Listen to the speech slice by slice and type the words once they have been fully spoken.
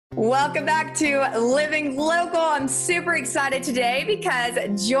Welcome back to Living Local. I'm super excited today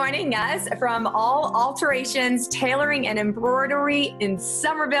because joining us from Alterations, Tailoring and Embroidery in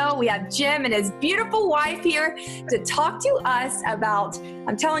Somerville, we have Jim and his beautiful wife here to talk to us about,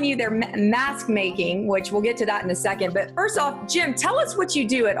 I'm telling you, their mask making, which we'll get to that in a second. But first off, Jim, tell us what you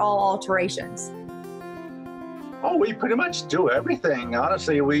do at Alterations. Oh, we pretty much do everything.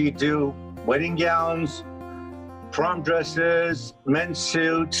 Honestly, we do wedding gowns, prom dresses, men's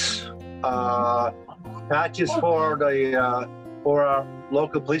suits, patches for our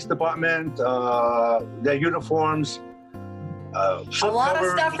local police department, their uniforms. A lot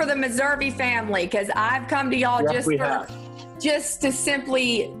of stuff for the Missouri family, because I've come to y'all just to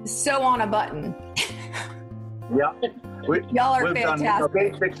simply sew on a button. Yeah, y'all are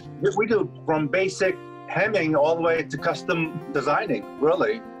fantastic. We do from basic hemming all the way to custom designing,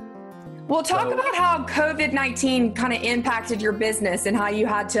 really. Well, talk about how COVID-19 kind of impacted your business and how you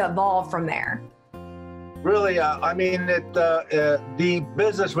had to evolve from there. Really, I mean, the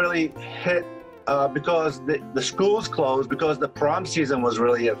business really hit because the schools closed, because the prom season was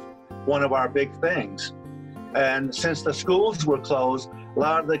really one of our big things. And since the schools were closed, a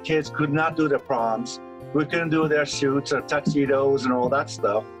lot of the kids could not do their proms. We couldn't do their suits or tuxedos and all that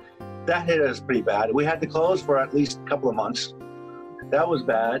stuff. That hit us pretty bad. We had to close for at least a couple of months. That was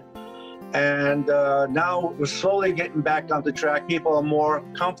bad. And now we're slowly getting back on the track. People are more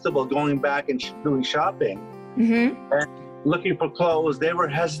comfortable going back and doing shopping and looking for clothes. They were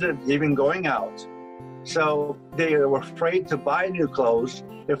hesitant even going out. So they were afraid to buy new clothes.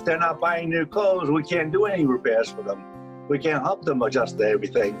 If they're not buying new clothes, we can't do any repairs for them. We can't help them adjust to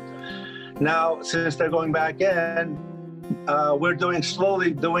everything. Now, since they're going back in, we're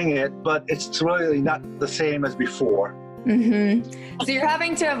slowly doing it, but it's really not the same as before. So you're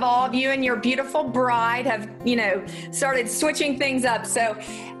having to evolve. You and your beautiful bride have, started switching things up. So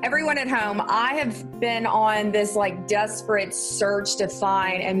everyone at home, I have been on this desperate search to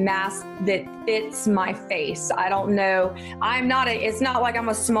find a mask that fits my face. I don't know. It's not like I'm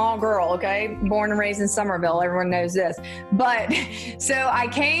a small girl, okay? Born and raised in Somerville. Everyone knows this. But so I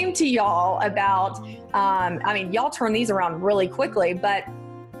came to y'all about, y'all turn these around really quickly, but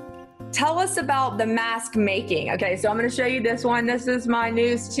tell us about the mask making. Okay, so I'm going to show you this one. This is my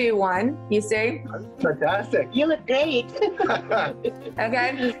News 2 one. You see? Fantastic. You look great.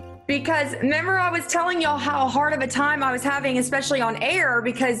 Okay. Because remember I was telling y'all how hard of a time I was having, especially on air,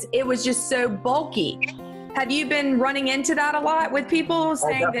 because it was just so bulky. Have you been running into that a lot with people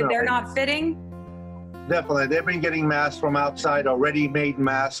saying that they're not fitting? Definitely. They've been getting masks from outside, or ready-made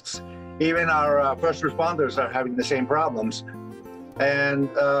masks. Even our first responders are having the same problems. And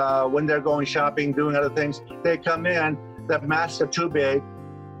when they're going shopping, doing other things, they come in, the masks are too big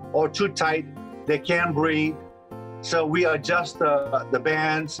or too tight, they can't breathe. So we adjust the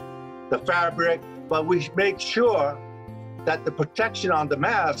bands, the fabric, but we make sure that the protection on the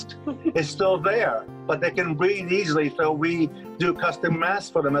mask is still there, but they can breathe easily, so we do custom masks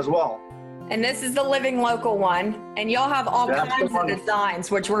for them as well. And this is the Living Local one. And y'all have all kinds of designs,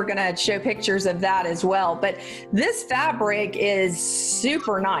 which we're going to show pictures of that as well. But this fabric is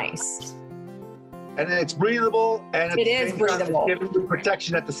super nice. And it's breathable. And it is breathable. It's giving you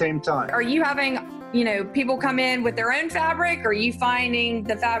protection at the same time. Are you having, people come in with their own fabric? Or are you finding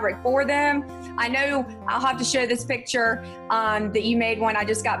the fabric for them? I know I'll have to show this picture that you made when I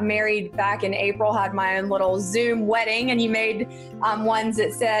just got married back in April, had my own little Zoom wedding, and you made ones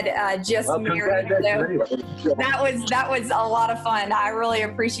that said just married. So that was a lot of fun. I really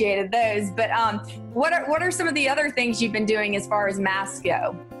appreciated those. But what are some of the other things you've been doing as far as masks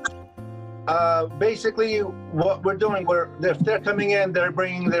go? Basically, what we're doing, if they're coming in, they're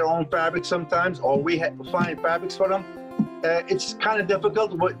bringing their own fabric sometimes, or we find fabrics for them. It's kind of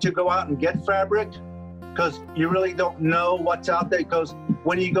difficult to go out and get fabric because you really don't know what's out there, because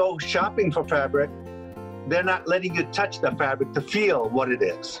when you go shopping for fabric, they're not letting you touch the fabric to feel what it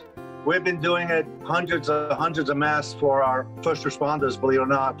is. We've been doing it hundreds of masks for our first responders, believe it or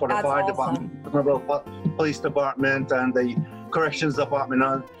not, for the fire department, the police department, and the corrections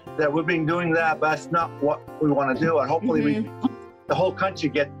department. That we've been doing that, but that's not what we want to do. And hopefully the whole country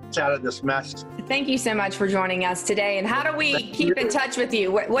gets out of this mess. Thank you so much for joining us today. And how do we keep in touch with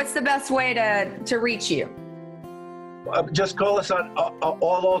you? What's the best way to reach you? Just call us on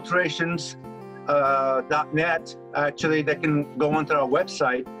allalterations.net. Actually, they can go onto our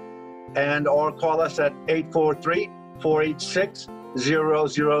website or call us at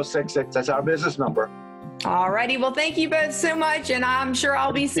 843-486-0066. That's our business number. All righty. Well, thank you both so much, and I'm sure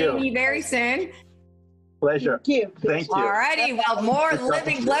I'll be seeing you very soon. Pleasure. Thank you. Thank you. All righty. Well, more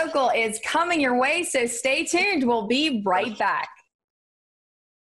Living Local is coming your way, so stay tuned. We'll be right back.